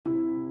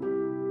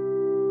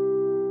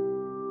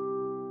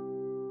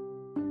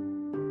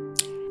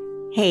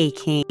Hey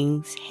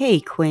kings, hey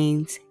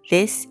queens,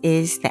 this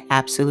is the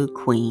Absolute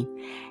Queen,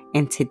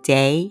 and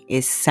today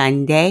is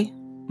Sunday,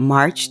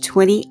 March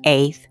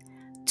 28th,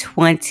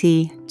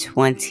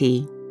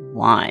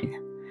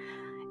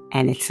 2021,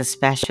 and it's a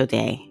special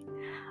day.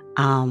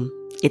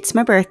 It's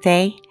my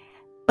birthday,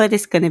 but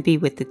it's going to be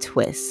with a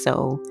twist,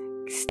 so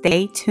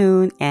stay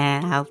tuned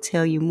and I'll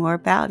tell you more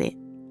about it.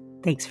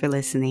 Thanks for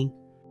listening.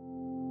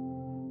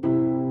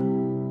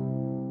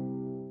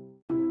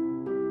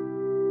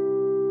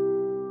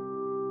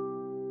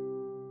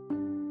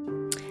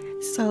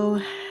 So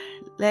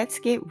let's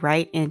get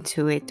right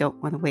into it.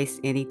 Don't want to waste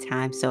any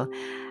time. So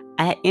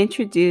I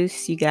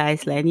introduced you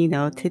guys, letting you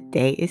know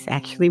today is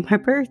actually my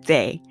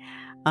birthday.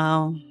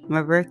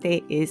 My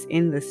birthday is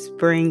in the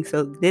spring,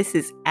 so this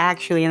is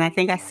actually, and I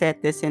think I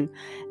said this in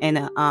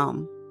a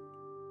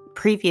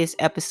previous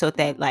episode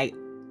that like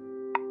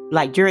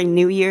during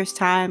New Year's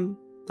time,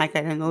 like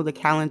I don't know the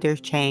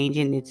calendars change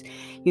and it's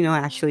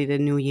actually the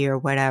new year or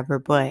whatever,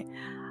 but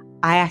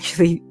I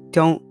actually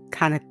don't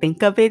kind of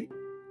think of it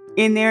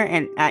in there,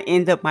 and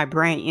my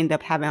brain end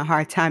up having a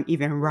hard time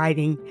even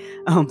writing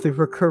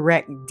the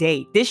correct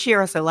date. This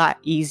year is a lot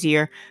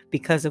easier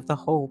because of the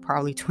whole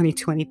probably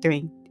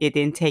 2023. It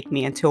didn't take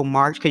me until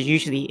March, because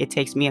usually it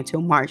takes me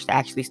until March to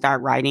actually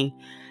start writing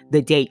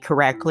the date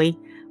correctly.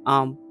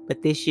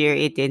 But this year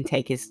it didn't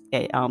take as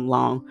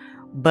long.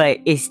 But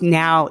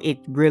it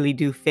really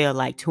do feel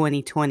like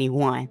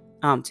 2021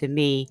 to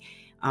me.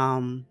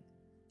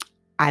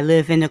 I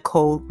live in a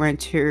cold,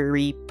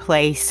 wintry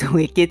place, so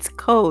it gets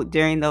cold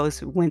during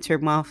those winter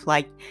months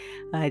like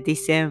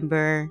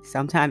December,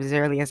 sometimes as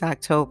early as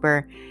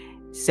October.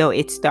 So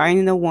it's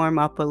starting to warm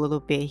up a little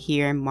bit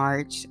here in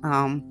March.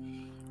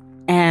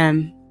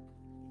 And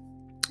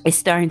it's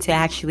starting to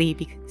actually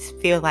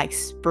feel like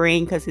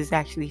spring, because it's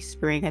actually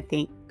spring, I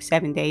think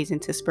 7 days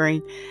into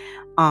spring.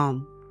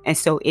 And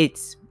so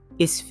it's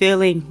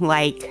feeling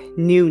like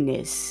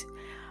newness.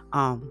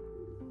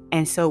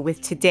 And so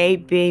with today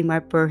being my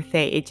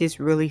birthday, it just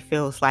really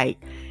feels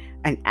like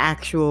an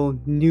actual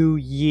new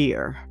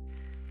year,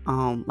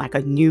 like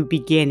a new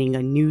beginning,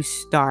 a new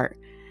start.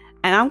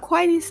 And I'm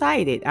quite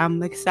excited.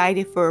 I'm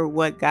excited for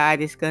what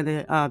God is going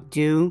to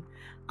do.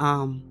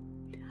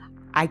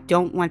 I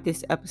don't want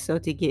this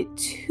episode to get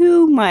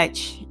too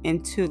much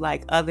into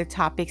like other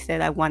topics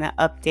that I want to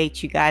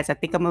update you guys. I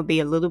think I'm going to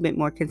be a little bit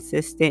more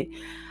consistent.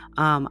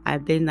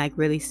 I've been like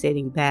really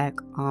sitting back,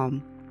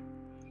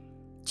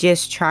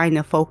 just trying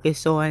to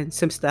focus on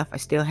some stuff. I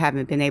still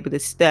haven't been able to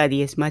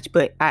study as much,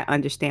 but I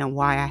understand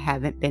why I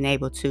haven't been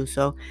able to.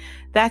 So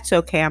that's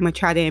okay. I'm going to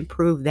try to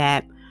improve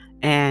that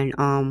and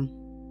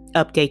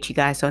update you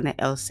guys on the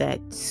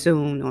LSAT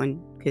soon,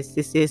 because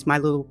this is my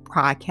little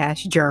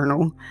podcast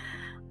journal.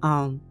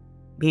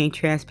 Being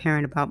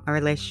transparent about my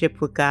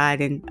relationship with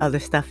God and other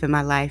stuff in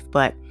my life.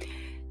 But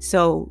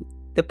so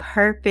the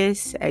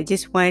purpose, I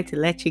just wanted to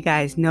let you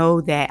guys know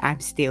that I'm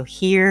still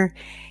here.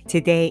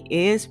 Today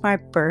is my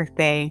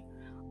birthday.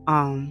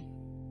 And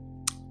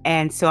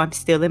so I'm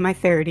still in my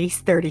 30s,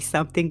 30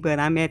 something, but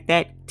I'm at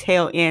that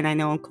tail end. I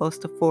know I'm close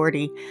to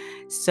 40.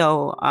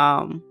 So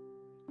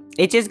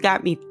it just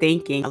got me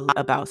thinking a lot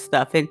about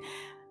stuff. And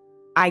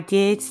I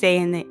did say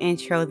in the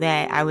intro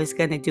that I was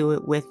going to do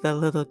it with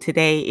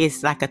today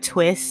is like a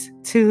twist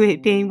to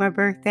it being my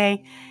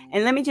birthday.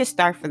 And let me just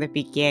start from the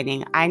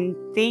beginning. I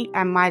think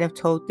I might have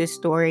told this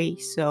story,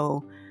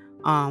 so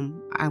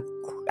I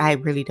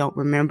really don't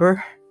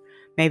remember.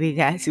 Maybe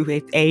that's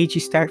with age,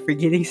 you start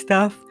forgetting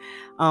stuff.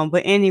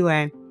 But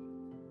anyway,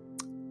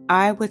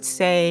 I would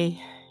say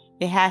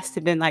it has to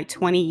have been like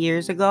 20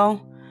 years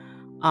ago.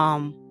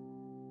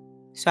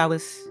 So I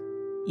was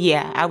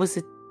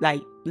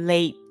like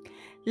late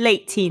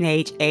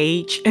teenage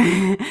age.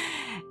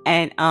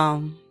 And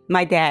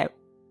my dad,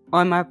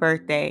 on my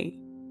birthday,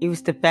 it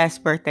was the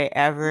best birthday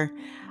ever.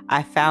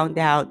 I found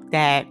out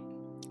that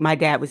my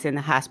dad was in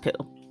the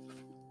hospital.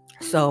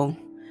 So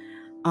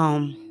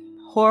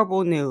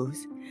horrible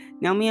news.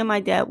 Now, me and my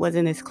dad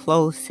wasn't as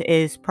close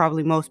as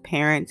probably most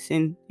parents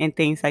and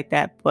things like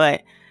that,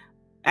 but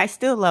I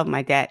still love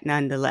my dad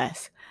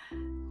nonetheless.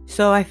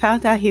 So I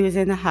found out he was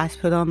in the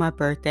hospital on my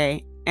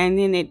birthday. And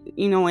then it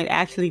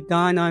actually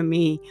dawned on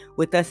me,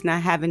 with us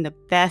not having the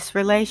best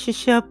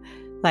relationship,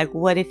 like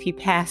what if he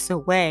passed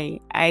away?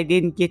 I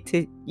didn't get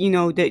to,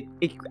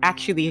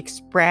 actually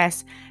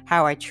express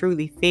how I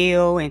truly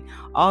feel and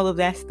all of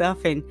that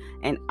stuff and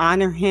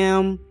honor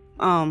him.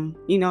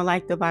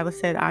 Like the Bible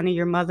said, honor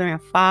your mother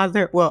and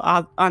father. Well,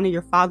 I'll honor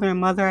your father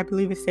and mother. I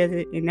believe it says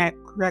it in that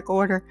correct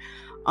order.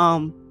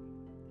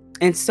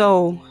 And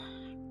so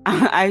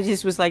I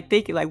just was like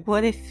thinking, like,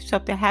 what if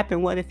something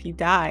happened? What if he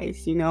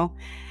dies?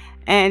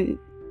 And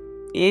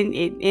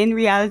in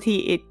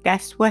reality,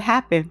 that's what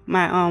happened.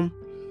 My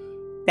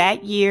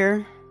that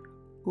year,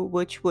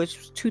 which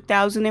was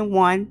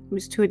 2001,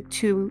 was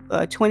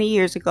 20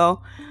 years ago.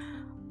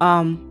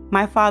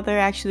 My father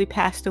actually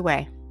passed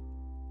away,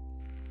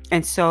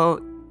 and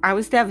so I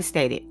was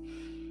devastated,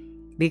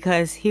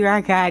 because here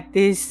I got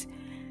this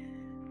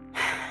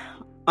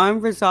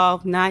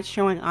unresolved, not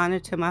showing honor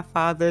to my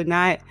father,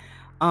 not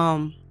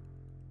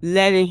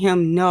letting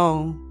him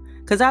know,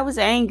 because I was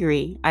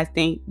angry. I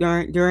think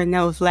during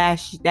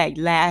that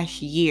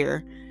last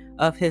year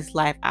of his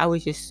life, I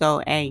was just so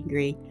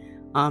angry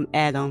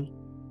at him,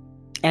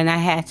 and I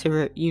had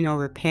to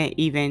repent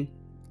even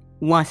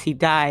once he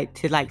died,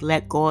 to like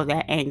let go of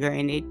that anger.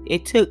 And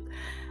it took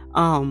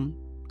some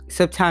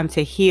time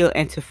to heal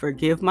and to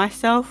forgive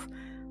myself.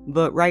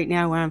 But right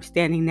now, where I'm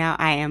standing now,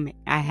 I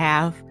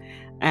have,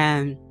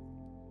 and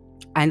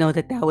I know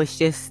that was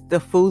just the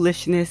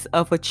foolishness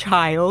of a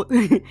child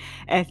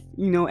at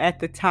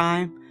the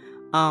time.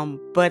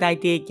 But I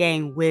did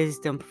gain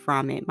wisdom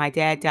from it. My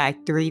dad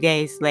died 3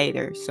 days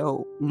later,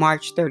 so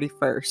March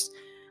 31st.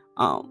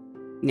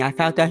 I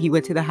found out he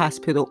went to the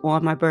hospital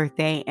on my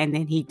birthday, and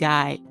then he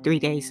died 3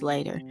 days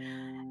later.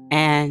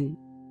 And,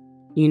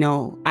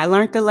 I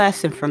learned the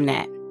lesson from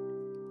that.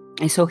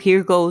 And so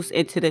here goes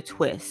into the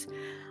twist.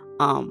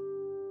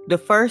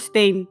 The first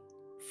thing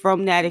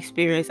from that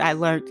experience, I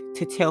learned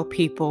to tell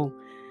people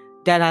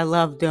that I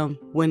love them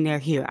when they're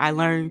here. I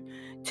learned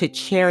to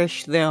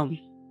cherish them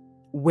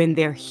when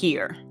they're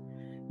here.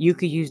 You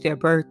could use their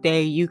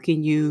birthday. You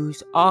can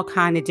use all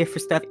kind of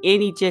different stuff.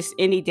 Any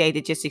day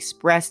to just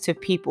express to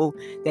people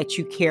that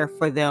you care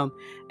for them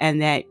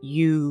and that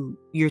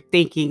you're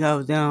thinking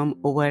of them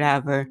or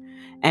whatever.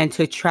 And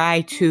to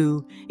try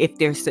to, if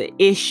there's an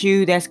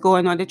issue that's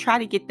going on, to try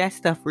to get that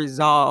stuff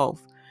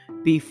resolved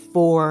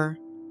before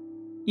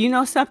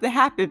something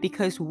happened.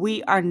 Because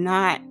we are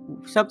not,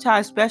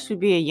 sometimes, especially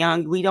being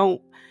young,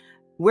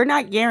 we're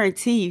not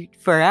guaranteed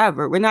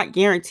forever. We're not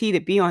guaranteed to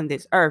be on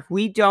this earth.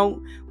 We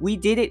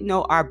didn't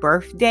know our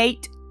birth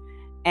date,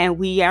 and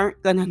we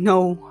aren't going to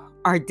know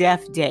our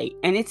death date.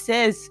 And it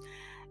says,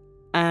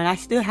 and I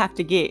still have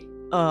to get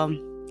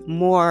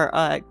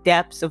more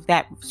depths of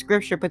that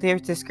scripture, but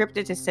there's a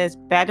scripture that says,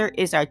 better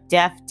is our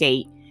death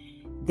date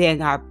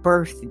than our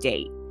birth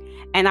date.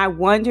 And I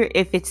wonder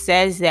if it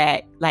says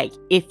that, like,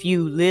 if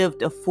you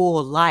lived a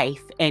full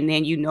life and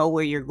then you know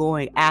where you're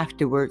going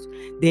afterwards,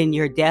 then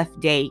your death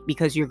date,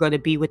 because you're going to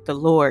be with the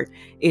Lord,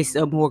 is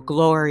a more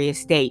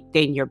glorious date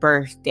than your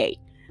birth date.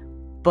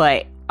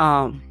 But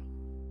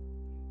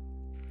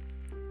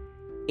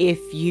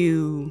if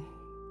you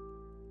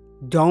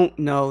don't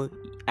know,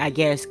 I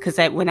guess, because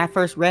when I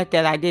first read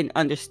that, I didn't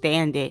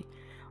understand it.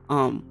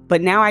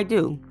 But now I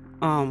do.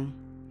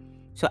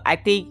 So I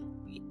think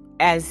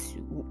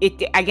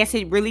I guess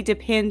it really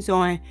depends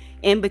on,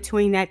 in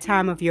between that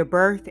time of your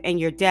birth and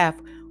your death,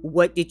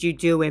 what did you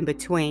do in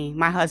between?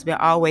 My husband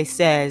always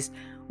says,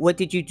 what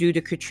did you do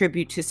to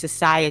contribute to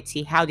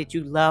society? How did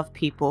you love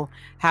people?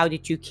 How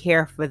did you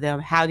care for them?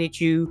 How did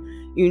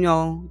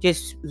you,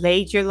 just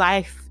laid your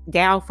life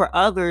down for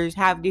others?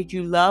 How did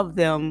you love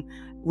them?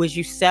 Was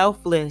you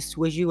selfless?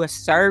 Was you a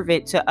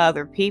servant to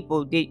other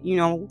people?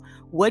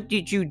 What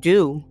did you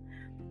do?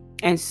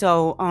 And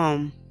so,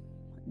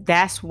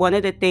 that's one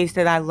of the things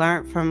that I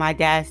learned from my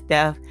dad's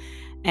death.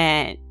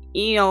 And,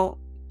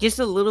 just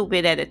a little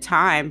bit at a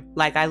time,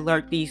 like, I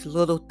learned these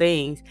little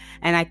things.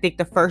 And I think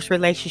the first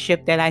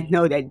relationship that I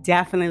know that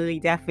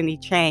definitely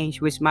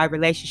changed was my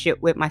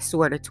relationship with my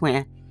soror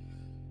twin.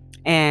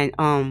 And,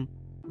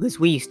 because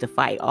we used to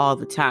fight all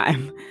the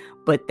time,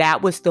 but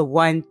that was the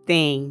one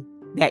thing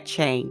that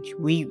changed.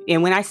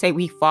 And when I say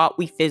we fought,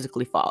 we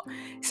physically fought.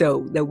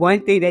 So the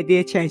one thing that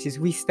did change is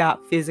we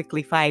stopped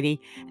physically fighting.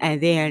 And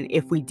then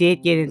if we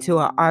did get into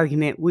an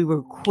argument, we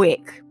were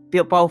quick,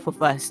 both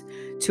of us,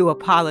 to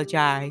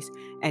apologize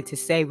and to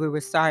say we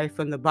were sorry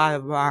from the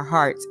bottom of our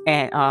hearts,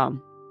 and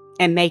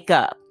make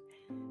up,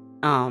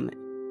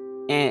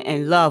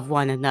 and love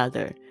one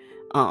another.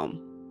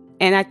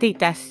 And I think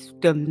that's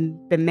the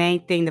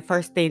main thing. The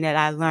first thing that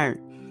I learned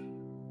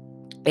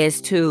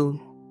is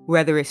to,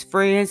 whether it's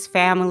friends,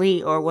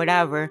 family, or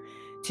whatever,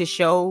 to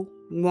show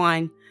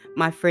my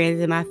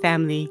friends and my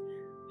family,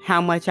 how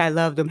much I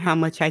love them, how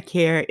much I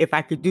care. If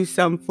I could do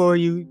something for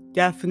you,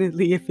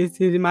 definitely, if it's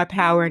in my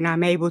power and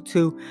I'm able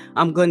to,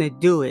 I'm going to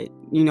do it.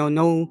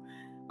 No,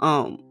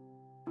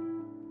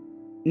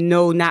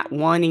 not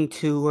wanting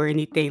to or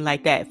anything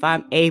like that. If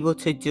I'm able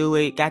to do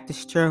it, got the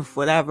strength,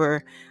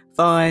 whatever,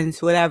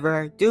 funds,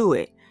 whatever, do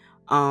it.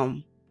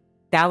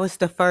 That was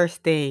the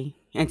first thing,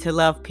 and to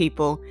love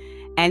people.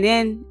 And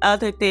then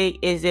other thing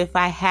is, if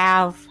I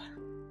have,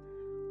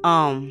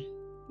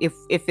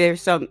 if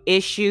there's some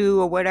issue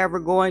or whatever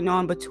going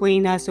on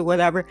between us or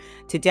whatever,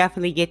 to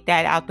definitely get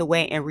that out the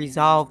way and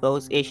resolve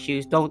those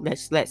issues. Don't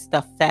just let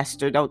stuff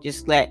fester. Don't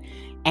just let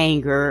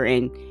anger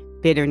and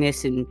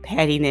bitterness and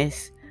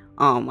pettiness.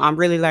 I'm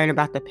really learning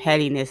about the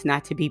pettiness,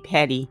 not to be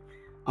petty.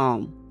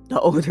 The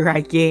older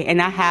I get,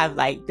 and I have,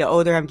 like, the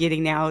older I'm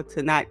getting now,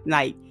 to not,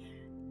 like,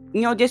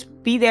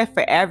 just be there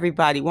for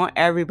everybody. Want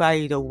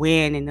everybody to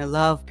win and to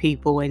love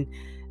people, and,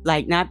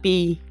 like, not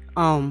be,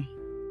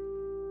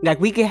 like,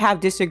 we could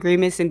have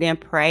disagreements and then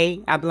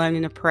pray. I'm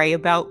learning to pray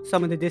about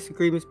some of the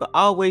disagreements, but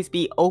always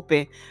be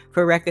open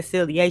for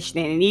reconciliation,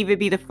 and even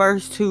be the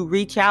first to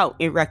reach out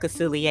in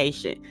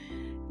reconciliation.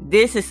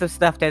 This is some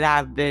stuff that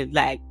I've been,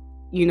 like,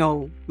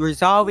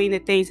 resolving the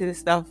things and the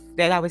stuff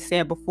that I was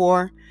saying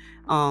before.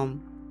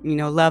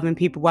 loving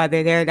people while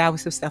they're there. That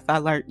was some stuff I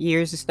learned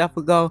years of stuff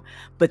ago.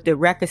 But the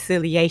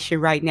reconciliation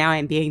right now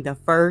and being the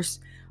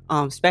first,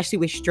 especially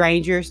with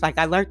strangers, like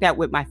I learned that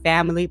with my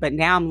family, but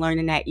now I'm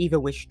learning that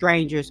even with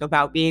strangers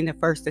about being the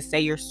first to say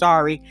you're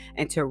sorry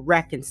and to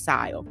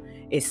reconcile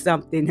is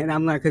something that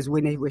I'm learning, because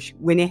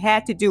when it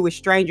had to do with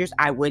strangers,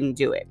 I wouldn't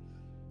do it.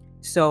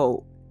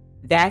 So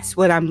that's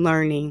what I'm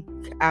learning,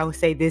 I would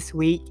say, this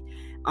week.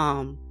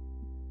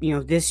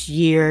 This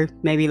year,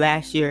 maybe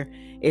last year,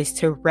 is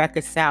to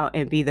reconcile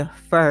and be the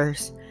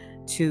first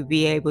to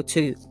be able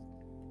to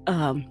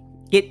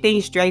get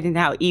things straightened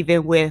out,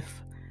 even with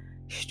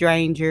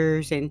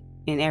strangers and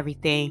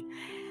everything.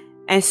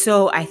 And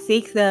so I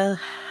think the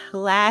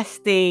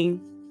last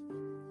thing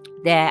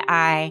that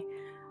I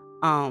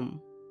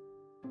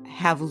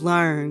have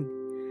learned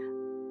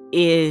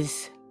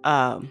is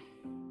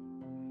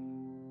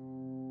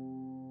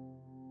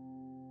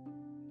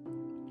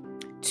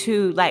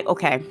to, like,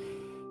 okay,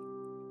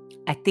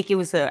 I think it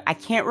was I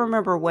can't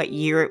remember what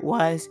year it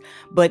was,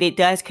 but it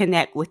does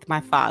connect with my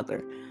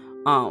father,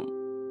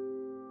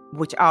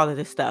 which all of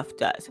this stuff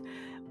does.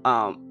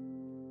 I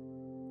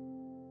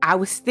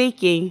was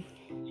thinking,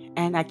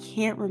 and I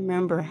can't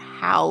remember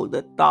how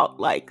the thought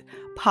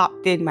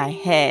popped in my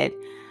head.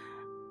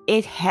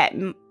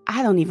 I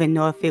don't even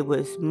know if it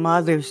was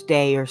Mother's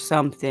Day or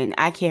something.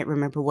 I can't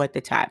remember what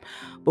the time.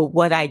 But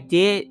what I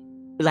did,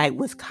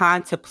 was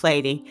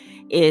contemplating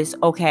is,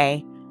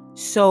 okay,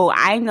 so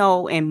I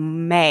know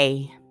in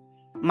May,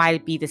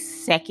 might be the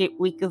second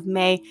week of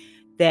May,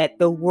 that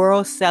the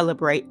world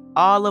celebrate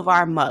all of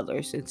our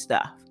mothers and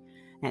stuff.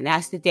 And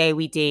that's the day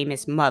we deem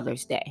as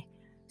Mother's Day.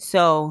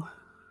 So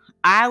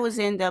I was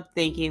end up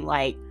thinking,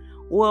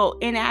 well,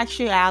 in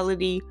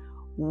actuality,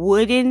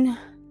 wouldn't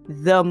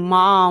the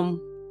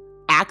mom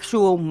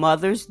actual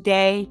Mother's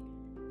Day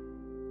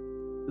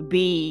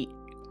be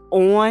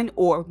on,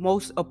 or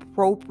most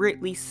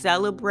appropriately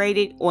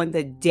celebrated on,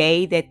 the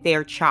day that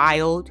their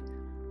child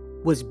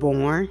was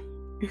born?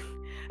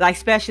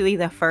 Especially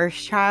the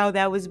first child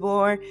that was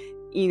born,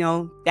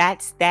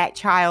 that's that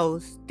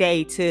child's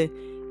day to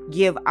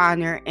give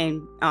honor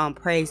and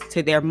praise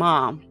to their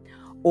mom.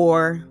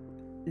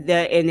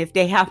 And if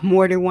they have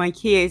more than one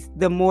kid,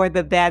 the more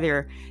the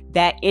better.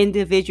 That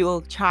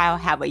individual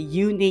child have a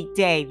unique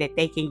day that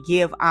they can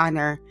give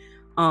honor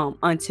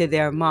unto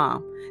their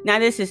mom. Now,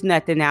 this is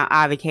nothing now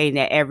advocating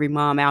that every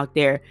mom out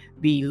there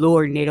be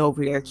lording it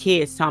over their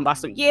kids, talking about,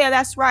 so yeah,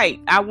 that's right,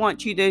 I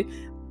want you to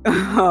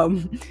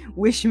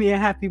wish me a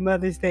happy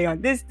Mother's Day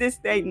on this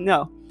day.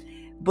 No,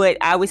 but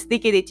I was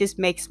thinking it just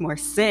makes more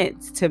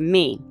sense to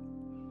me.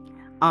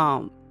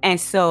 And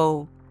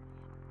so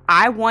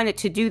I wanted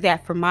to do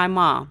that for my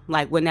mom.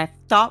 When that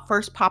thought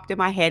first popped in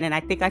my head, and I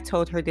think I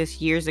told her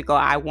this years ago,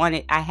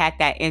 I had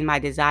that in my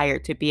desire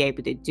to be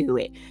able to do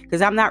it,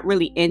 because I'm not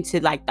really into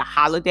the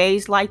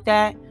holidays like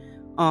that,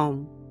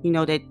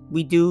 that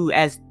we do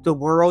as the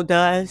world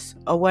does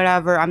or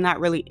whatever. I'm not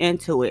really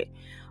into it.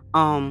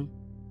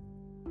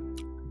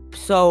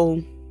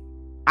 So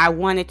I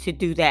wanted to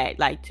do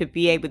that, to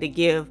be able to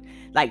give,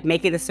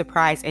 make it a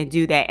surprise and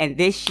do that. And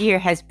this year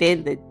has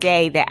been the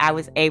day that I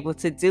was able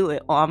to do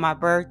it on my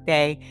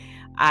birthday.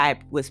 I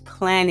was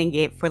planning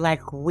it for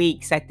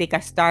weeks. I think I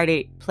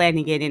started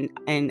planning it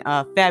in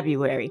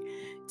February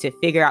to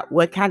figure out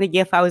what kind of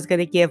gift I was going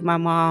to give my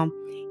mom.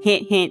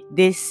 Hint, hint,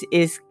 this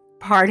is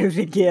part of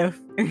the gift.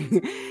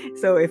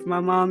 So if my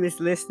mom is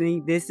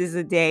listening, this is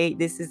a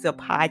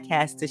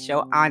podcast to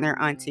show honor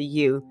unto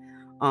you.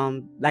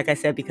 Like I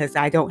said, because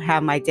I don't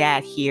have my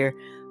dad here,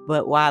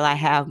 but while I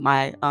have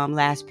my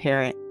last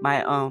parent,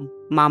 my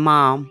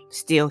mom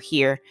still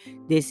here,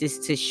 this is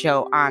to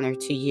show honor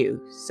to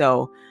you.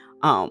 So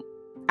I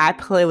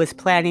was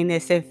planning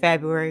this in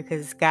February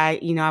because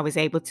I was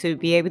able to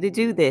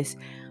do this,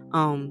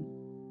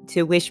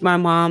 to wish my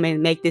mom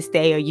and make this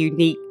day a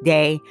unique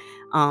day.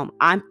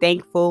 I'm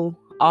thankful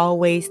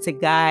always to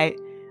God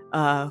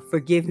for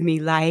giving me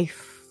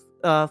life,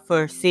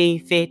 for seeing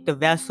fit the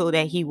vessel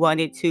that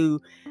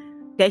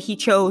he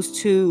chose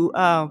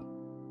to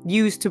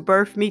use to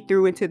birth me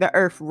through into the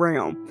earth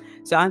realm.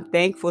 So I'm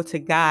thankful to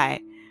God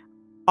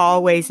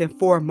always and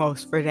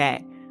foremost for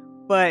that.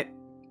 But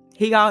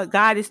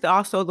God is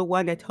also the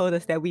one that told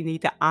us that we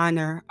need to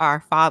honor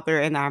our father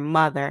and our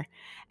mother.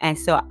 And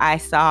so I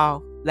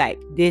saw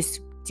this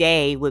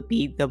day would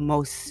be the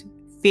most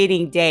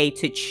fitting day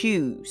to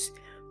choose,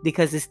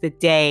 because it's the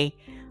day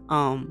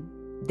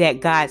that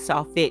God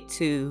saw fit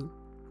to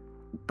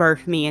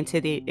birth me in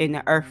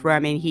the earth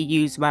realm, and he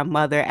used my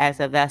mother as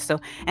a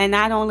vessel. And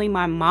not only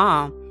my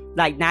mom,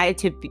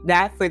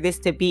 not for this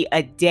to be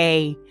a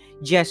day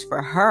just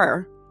for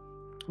her,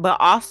 but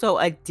also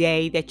a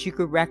day that you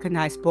could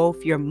recognize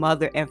both your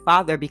mother and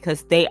father,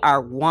 because they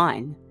are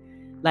one.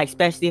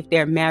 Especially if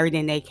they're married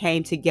and they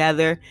came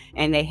together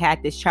and they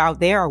had this child,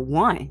 they are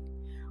one.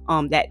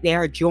 That they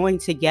are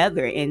joined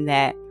together in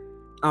that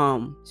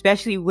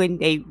especially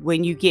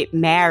when you get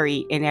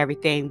married and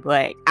everything.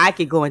 But I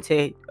could go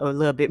into a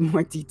little bit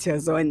more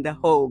details on the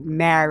whole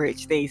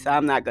marriage thing, so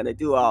I'm not gonna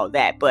do all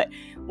that. But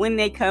when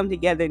they come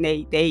together and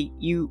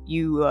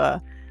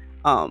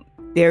um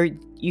there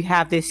you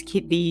have this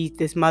kid,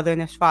 this mother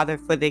and this father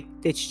for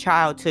this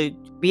child to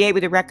be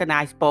able to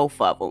recognize both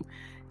of them.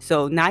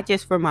 So not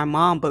just for my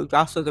mom, but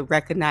also to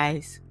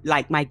recognize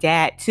like my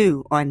dad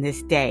too on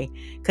this day.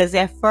 Because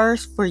at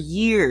first, for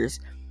years,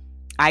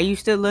 I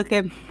used to look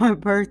at my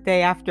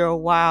birthday after a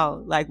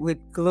while, like with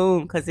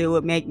gloom, because it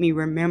would make me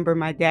remember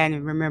my dad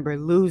and remember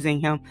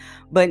losing him.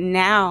 But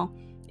now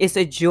it's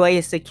a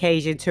joyous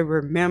occasion to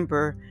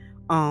remember,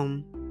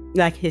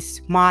 like his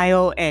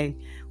smile and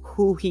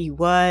who he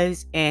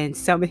was and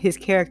some of his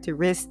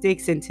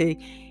characteristics, and to,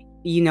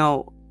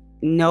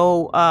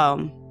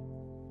 know,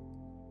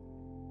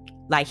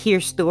 like hear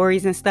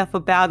stories and stuff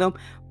about him,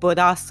 but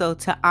also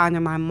to honor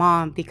my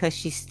mom because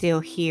she's still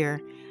here.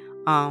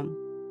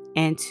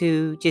 And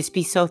to just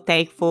be so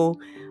thankful,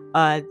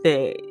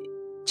 the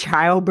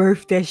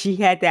childbirth that she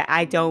had, that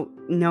I don't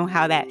know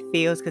how that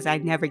feels because I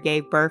never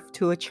gave birth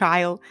to a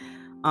child.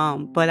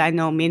 But I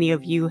know many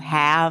of you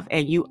have,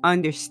 and you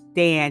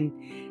understand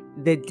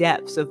the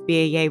depths of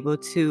being able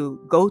to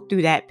go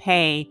through that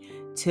pain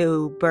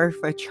to birth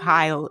a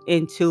child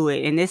into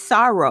it. And there's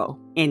sorrow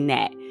in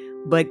that.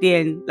 But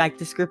then, like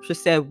the scripture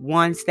said,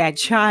 once that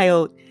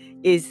child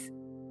is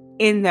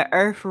in the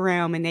earth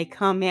realm and they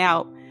come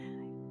out,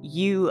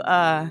 you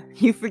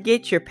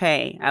forget your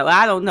pain.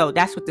 I don't know.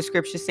 That's what the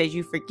scripture says.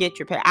 You forget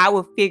your pain. I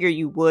would figure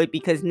you would,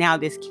 because now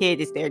this kid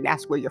is there and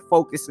that's where your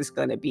focus is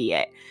going to be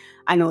at.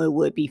 I know it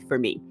would be for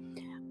me.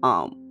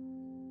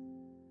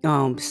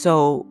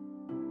 So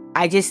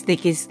I just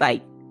think it's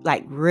like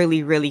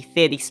really, really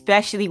fit,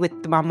 especially with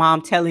my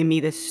mom telling me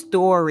the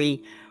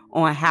story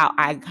on how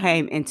I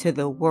came into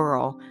the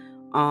world.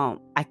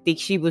 I think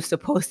she was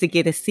supposed to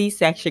get a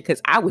C-section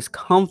because I was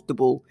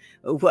comfortable.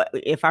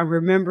 If I'm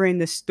remembering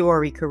the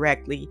story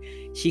correctly,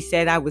 she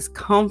said I was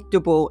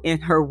comfortable in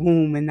her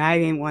womb and I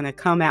didn't want to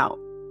come out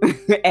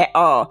at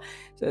all.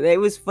 So it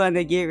was fun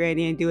to get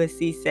ready and do a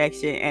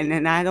C-section. And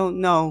then I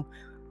don't know,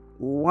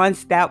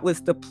 once that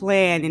was the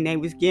plan and they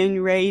was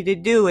getting ready to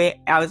do it,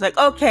 I was like,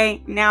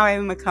 okay, now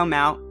I'm gonna come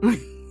out.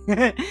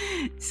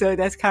 So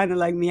that's kind of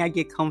like me. I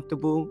get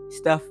comfortable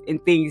stuff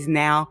and things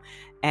now,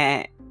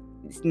 and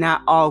it's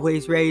not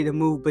always ready to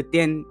move, but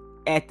then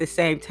at the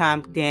same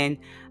time, then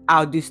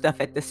I'll do stuff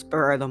at the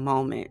spur of the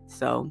moment.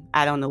 So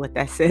I don't know what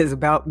that says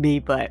about me,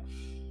 but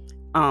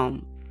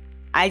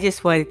I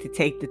just wanted to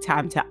take the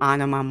time to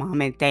honor my mom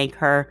and thank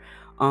her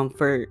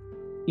for,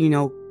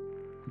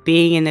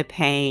 being in the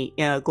pain,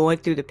 going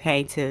through the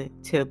pain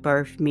to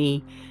birth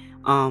me,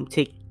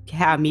 to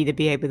have me to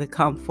be able to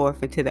come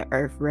forth into the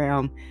earth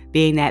realm,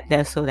 being that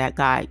vessel that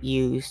God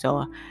used.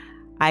 So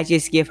I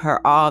just give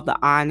her all the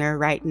honor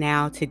right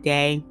now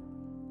today.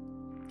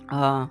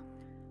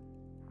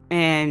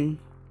 And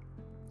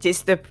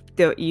just the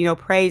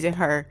praising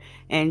her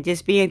and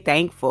just being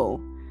thankful.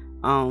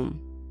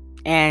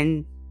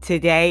 And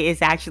today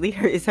is actually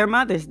it's her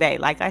Mother's Day.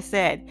 Like I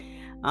said,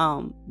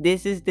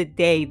 this is the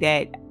day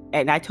that,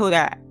 and I told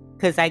her,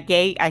 because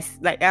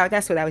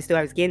that's what I was doing.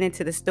 I was getting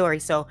into the story.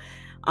 So,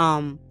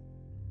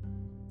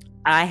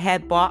 I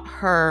had bought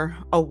her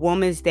a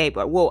Woman's Day,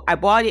 but I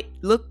bought it,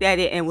 looked at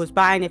it, and was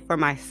buying it for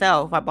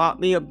myself. I bought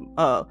me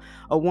a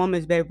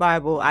Woman's Day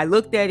Bible. I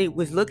looked at it,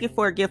 was looking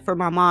for a gift for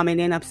my mom, and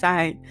then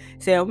said,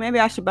 oh, maybe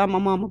I should buy my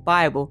mom a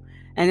Bible.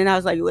 And then I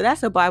was like, well,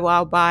 that's a Bible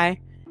I'll buy.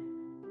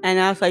 And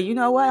I was like, you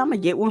know what? I'm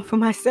going to get one for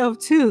myself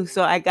too.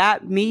 So I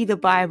got me the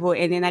Bible,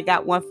 and then I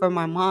got one for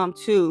my mom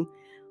too.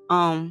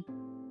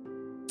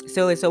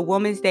 So it's a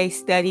Woman's Day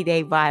Study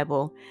Day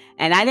Bible.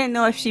 And I didn't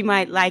know if she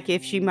might like it,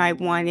 if she might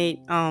want it,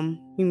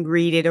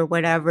 read it or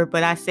whatever.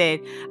 But I said,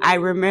 I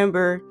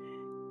remember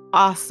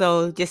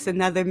also just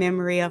another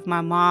memory of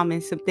my mom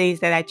and some things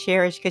that I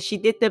cherish, because she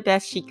did the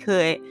best she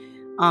could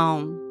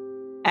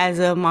as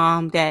a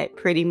mom, that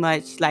pretty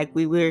much like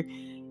we were,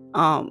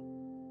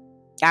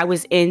 I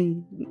was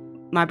in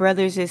my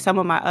brothers and some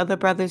of my other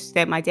brothers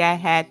that my dad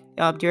had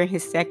during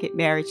his second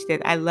marriage,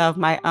 that I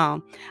love. I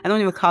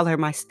don't even call her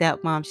my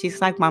stepmom. She's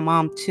like my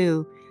mom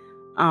too.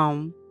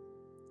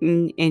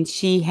 And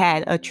she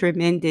had a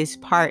tremendous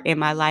part in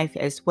my life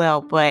as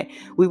well. But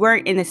we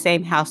weren't in the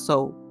same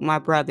household, my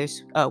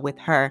brothers, with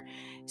her.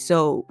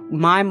 So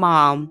my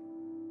mom,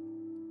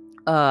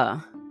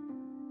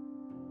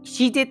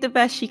 she did the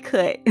best she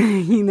could,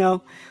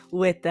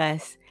 with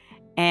us.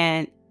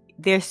 And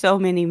there's so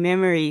many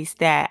memories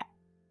that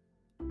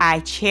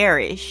I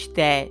cherish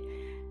that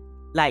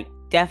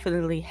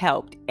definitely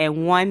helped.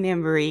 And one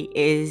memory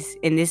is,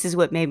 and this is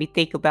what made me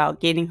think about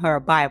getting her a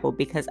Bible,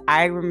 because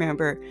I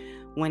remember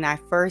when I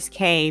first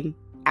came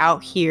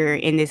out here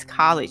in this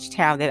college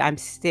town that I'm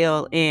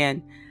still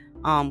in,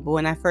 but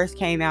when I first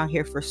came out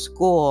here for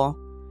school,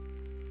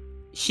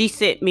 she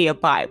sent me a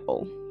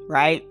Bible,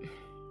 right?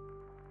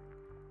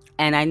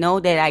 And I know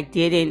that I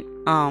didn't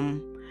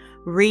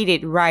read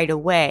it right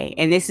away.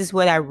 And this is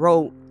what I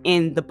wrote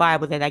in the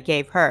Bible that I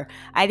gave her.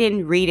 I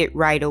didn't read it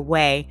right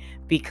away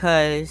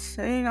because,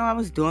 I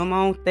was doing my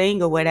own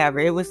thing or whatever.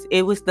 It was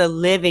the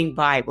Living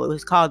Bible. It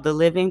was called the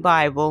Living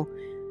Bible,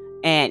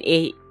 and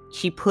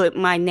she put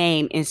my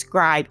name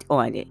inscribed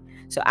on it.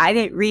 So I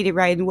didn't read it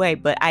right away,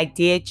 but I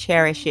did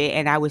cherish it,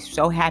 and I was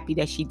so happy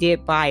that she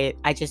did buy it.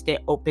 I just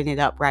didn't open it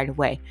up right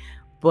away.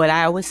 But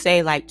I would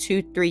say like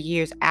 2-3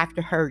 years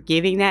after her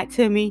giving that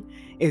to me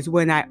is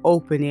when I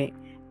opened it.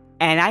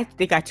 And I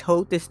think I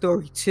told this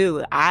story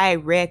too. I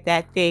read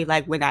that thing,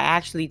 like when I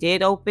actually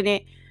did open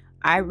it,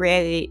 I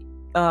read it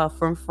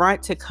from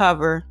front to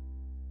cover.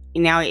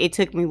 Now, it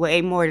took me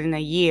way more than a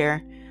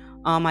year.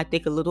 I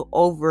think a little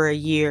over a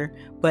year,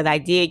 but I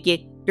did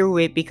get through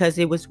it because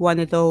it was one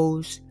of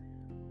those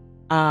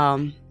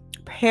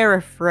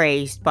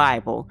paraphrased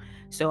Bible.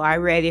 So I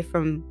read it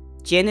from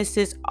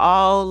Genesis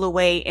all the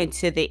way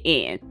into the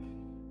end.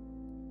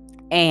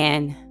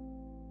 And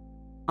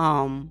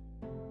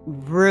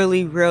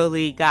really,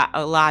 really got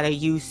a lot of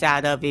use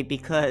out of it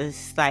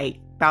because like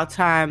about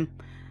time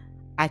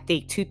I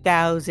think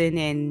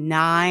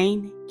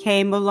 2009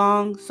 came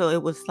along. So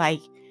it was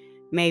like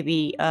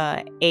maybe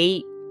 7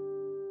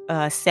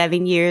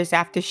 years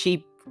after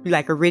she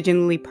like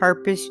originally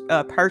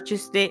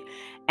purchased it.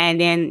 And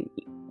then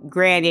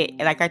granted,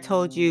 like I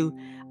told you,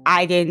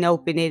 I didn't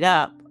open it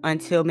up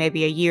until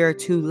maybe a year or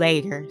two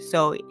later.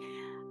 So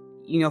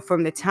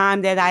from the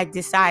time that I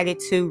decided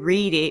to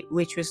read it,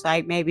 which was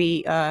like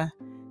maybe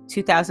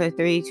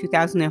 2003,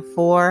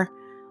 2004,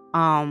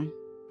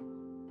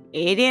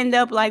 it ended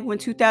up like when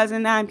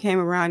 2009 came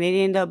around, it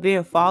ended up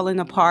being falling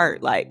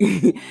apart, like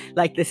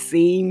like the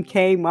seam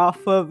came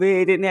off of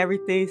it and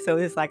everything. So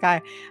it's like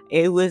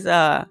it was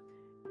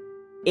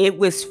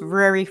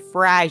very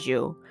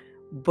fragile.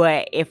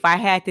 But if I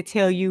had to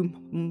tell you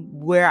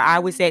where I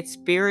was at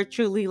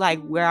spiritually,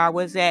 like where I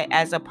was at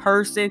as a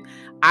person,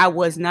 I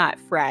was not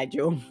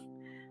fragile.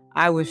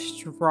 I was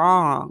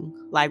strong,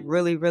 like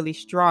really, really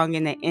strong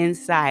in the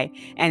inside.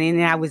 And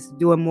then I was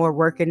doing more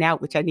working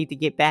out, which I need to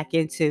get back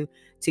into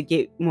to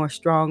get more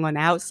strong on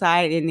the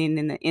outside. And then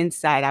in the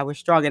inside, I was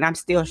strong. And I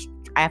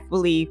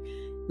believe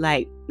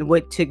like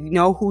to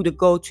know who to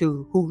go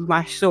to, who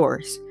my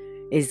source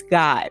is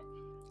God.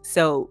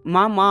 So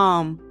my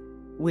mom,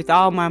 with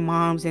all my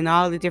moms and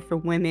all the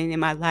different women in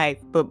my life,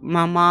 but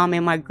my mom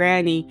and my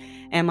granny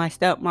and my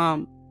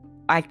stepmom,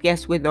 I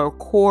guess, were the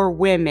core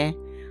women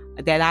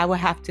that I would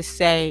have to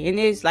say. And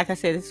there's, like I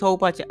said, there's a whole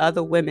bunch of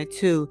other women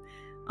too,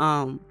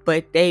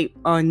 but they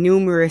on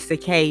numerous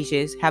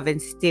occasions have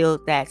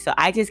instilled that. So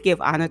I just give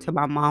honor to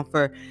my mom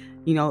for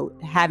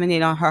having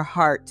it on her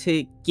heart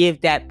to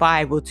give that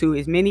Bible to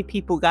as many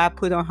people God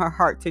put on her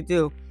heart to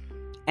do.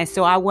 And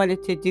so I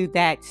wanted to do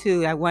that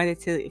too. I wanted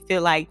to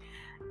feel like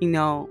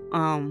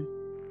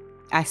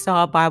I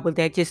saw a Bible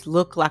that just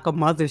looked like a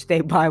Mother's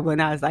Day Bible,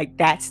 and I was like,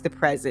 that's the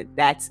present.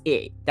 That's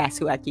it. That's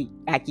who I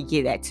could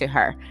get that to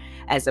her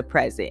as a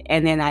present.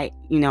 And then I,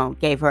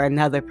 gave her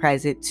another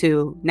present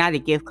too. Not a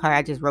gift card.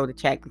 I just wrote a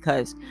check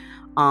because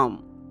I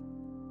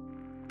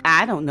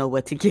don't know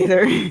what to get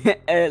her,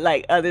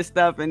 like other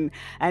stuff, and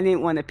I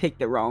didn't want to pick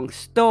the wrong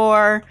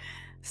store.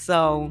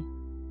 So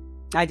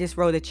I just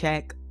wrote a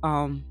check,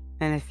 and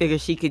I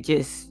figured she could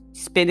just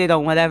spend it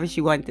on whatever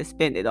she wanted to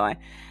spend it on.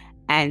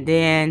 And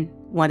then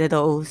one of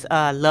those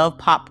love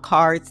pop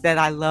cards that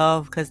I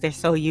love because they're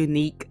so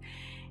unique.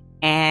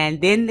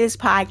 And then this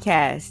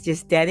podcast,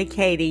 just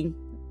dedicating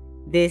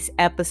this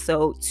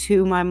episode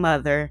to my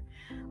mother,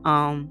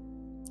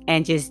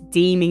 and just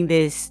deeming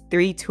this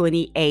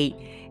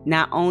 3/28.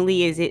 Not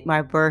only is it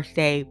my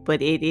birthday,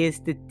 but it is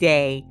the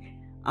day,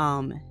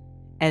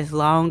 as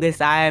long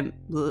as I'm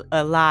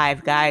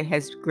alive, God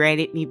has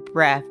granted me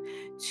breath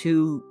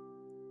to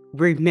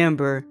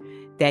remember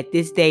that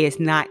this day is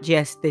not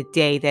just the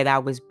day that I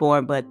was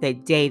born, but the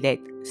day that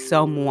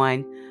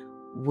someone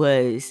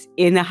was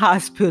in the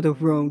hospital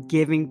room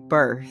giving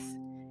birth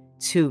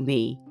to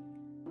me.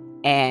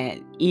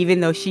 And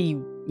even though she,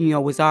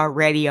 was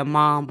already a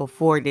mom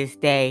before this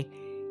day,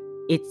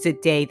 it's a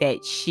day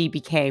that she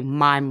became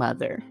my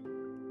mother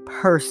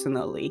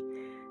personally.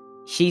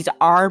 She's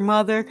our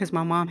mother because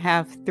my mom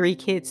have 3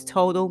 kids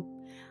total.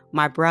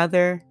 My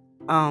brother,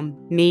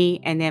 me,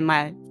 and then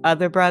my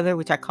other brother,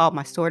 which I called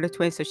my sort of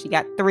twin. So she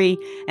got 3.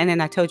 And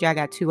then I told you I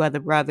got 2 other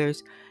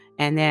brothers.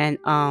 And then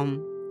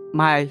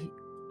my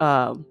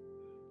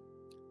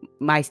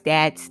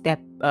dad's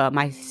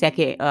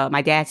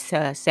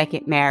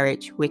second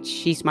marriage, which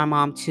she's my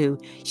mom too.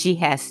 She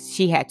had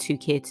 2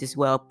 kids as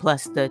well,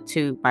 plus the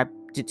two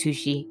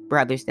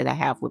brothers that I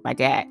have with my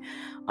dad.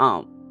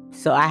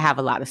 So I have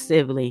a lot of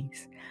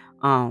siblings.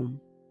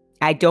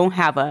 I don't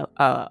have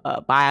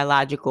a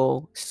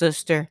biological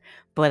sister,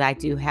 but I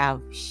do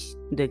have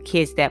the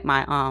kids that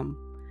my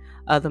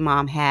other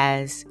mom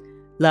has.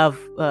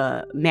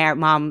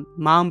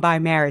 Mom by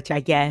marriage, I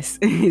guess,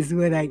 is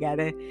what I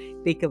gotta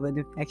think of an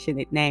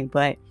affectionate name.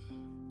 But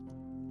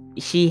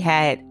she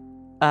has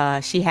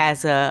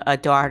a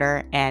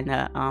daughter and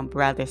a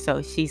brother,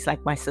 so she's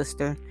like my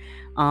sister.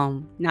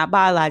 Not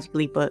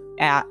biologically, but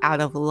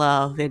out of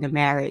love in a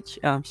marriage.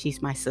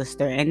 She's my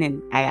sister, and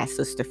then I got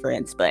sister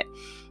friends. But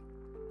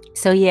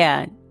so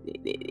yeah,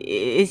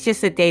 it's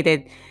just a day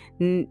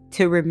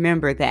to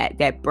remember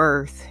that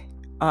birth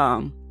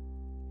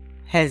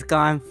has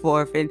gone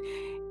forth, and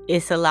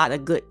it's a lot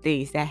of good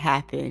things that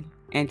happen,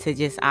 and to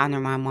just honor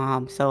my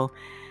mom. So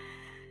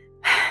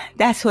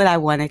that's what I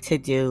wanted to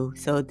do.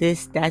 So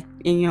this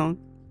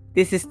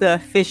is the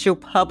official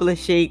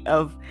publishing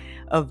of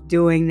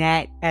doing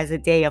that as a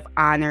day of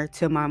honor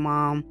to my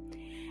mom.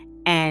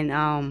 And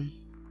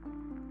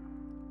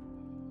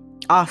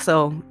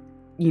also,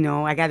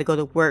 I got to go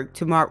to work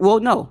tomorrow. Well,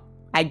 no,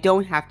 I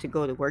don't have to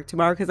go to work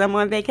tomorrow because I'm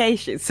on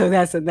vacation. So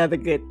that's another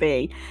good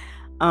thing.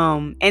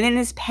 And then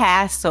it's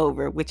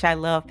Passover, which I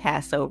love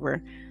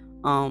Passover.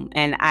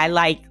 And I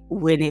like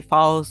when it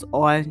falls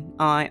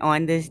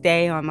on this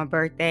day, on my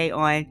birthday,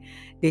 on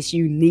this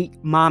unique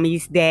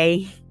mommy's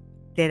day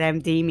that I'm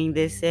deeming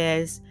this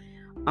as.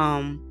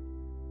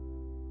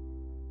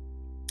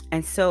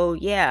 And so,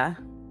 yeah,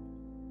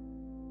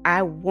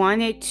 I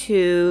wanted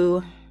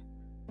to,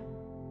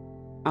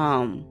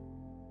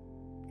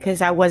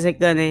 because I wasn't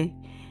gonna,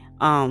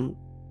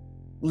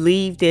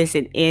 leave this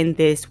and end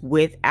this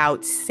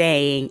without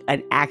saying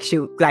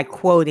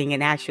quoting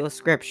an actual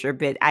scripture.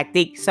 But I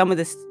think some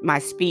of my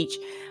speech,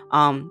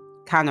 kind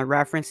of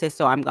references.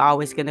 So I'm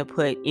always going to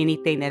put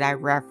anything that I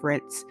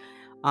reference,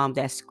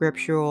 that's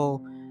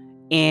scriptural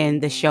in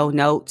the show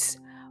notes.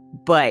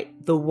 But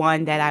the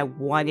one that I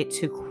wanted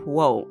to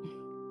quote,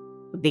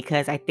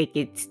 because I think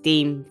it's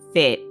deemed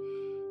fit,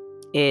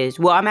 is,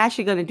 well, I'm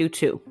actually going to do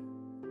two.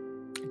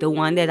 The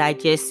one that I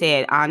just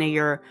said, honor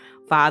your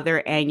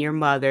father and your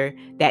mother,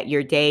 that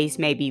your days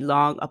may be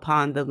long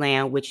upon the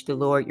land which the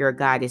Lord your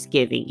God is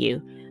giving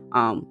you.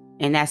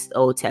 And that's the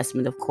Old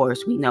Testament, of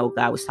course. We know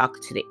God was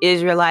talking to the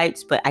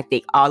Israelites, but I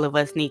think all of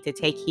us need to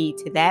take heed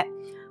to that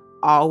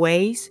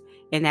always.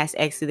 And that's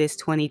Exodus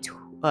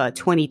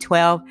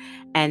 20:12.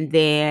 And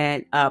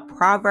then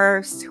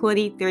Proverbs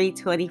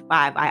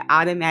 23:25. I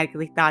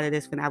automatically thought of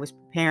this when I was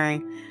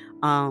preparing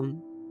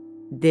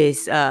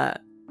this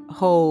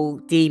whole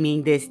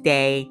deeming this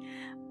day,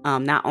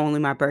 not only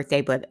my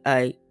birthday, but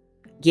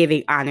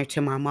giving honor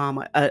to my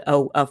mom,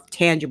 a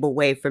tangible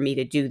way for me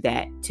to do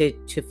that,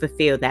 to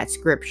fulfill that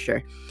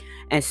scripture.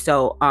 And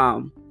so,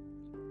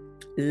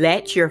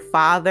 let your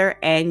father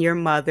and your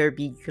mother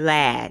be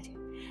glad,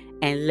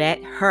 and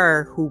let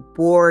her who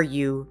bore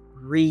you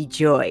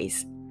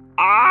rejoice.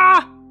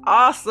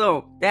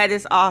 Awesome. That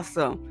is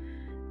awesome.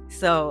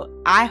 So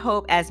I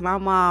hope, as my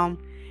mom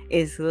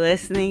is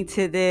listening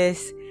to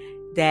this,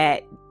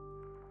 that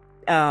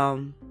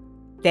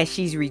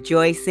she's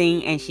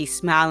rejoicing and she's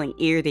smiling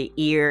ear to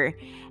ear,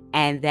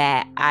 and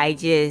that I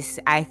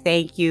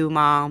thank you,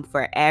 Mom,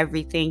 for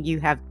everything you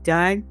have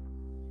done.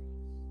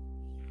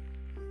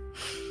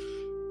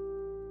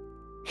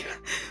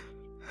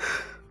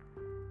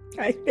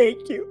 I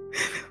thank you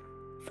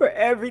for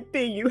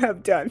everything you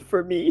have done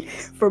for me,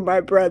 for my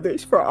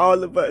brothers, for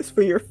all of us,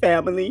 for your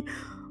family.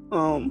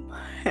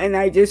 And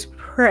I just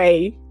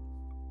pray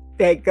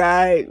that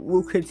God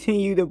will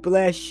continue to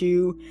bless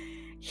you.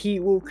 He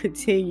will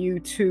continue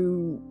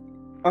to,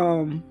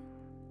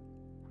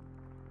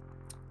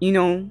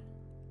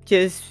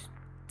 just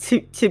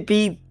to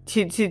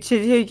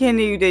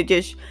continue to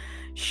just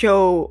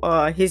show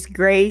His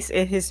grace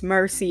and His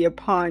mercy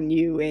upon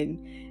you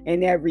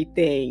and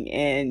everything.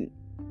 And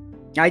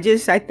I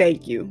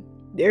thank you.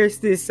 There's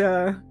this,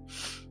 there's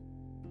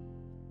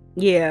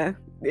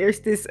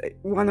this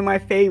one of my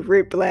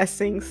favorite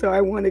blessings. So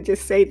I want to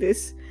just say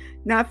this,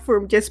 not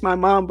for just my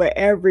mom, but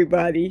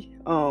everybody,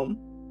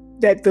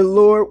 that the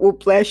Lord will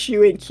bless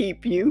you and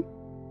keep you.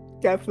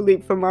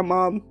 Definitely for my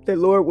mom, the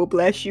Lord will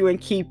bless you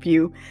and keep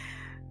you.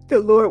 The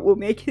Lord will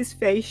make His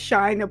face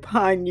shine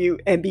upon you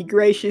and be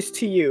gracious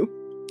to you.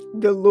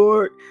 The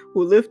Lord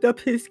will lift up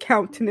His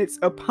countenance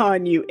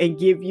upon you and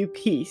give you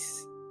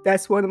peace.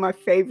 That's one of my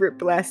favorite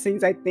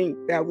blessings. I think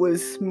that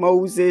was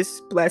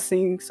Moses'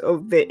 blessings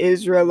of the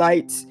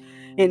Israelites.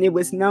 And it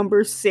was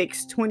Numbers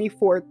 6,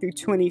 24 through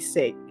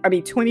 26.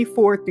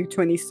 24 through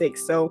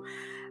 26. So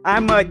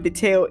I'm at the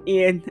tail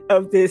end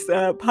of this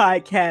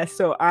podcast.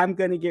 So I'm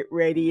going to get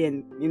ready,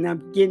 and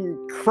I'm getting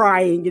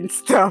crying and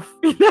stuff.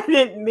 I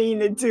didn't mean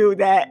to do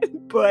that,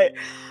 but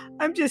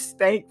I'm just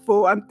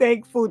thankful. I'm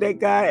thankful that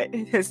God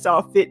has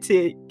saw fit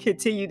to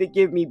continue to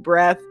give me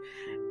breath,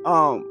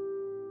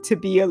 to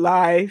be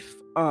alive,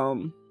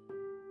 and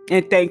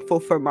thankful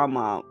for my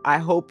mom. I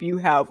hope you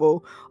have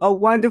a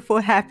wonderful,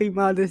 happy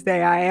Mother's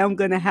Day. I am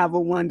going to have a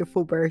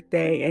wonderful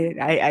birthday,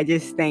 and I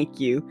just thank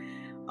you.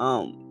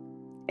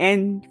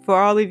 And for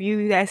all of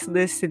you that's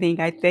listening,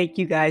 I thank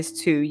you guys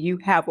too. You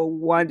have a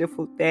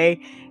wonderful day,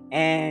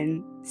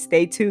 and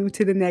stay tuned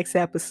to the next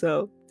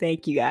episode.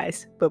 Thank you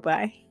guys.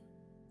 Bye-bye.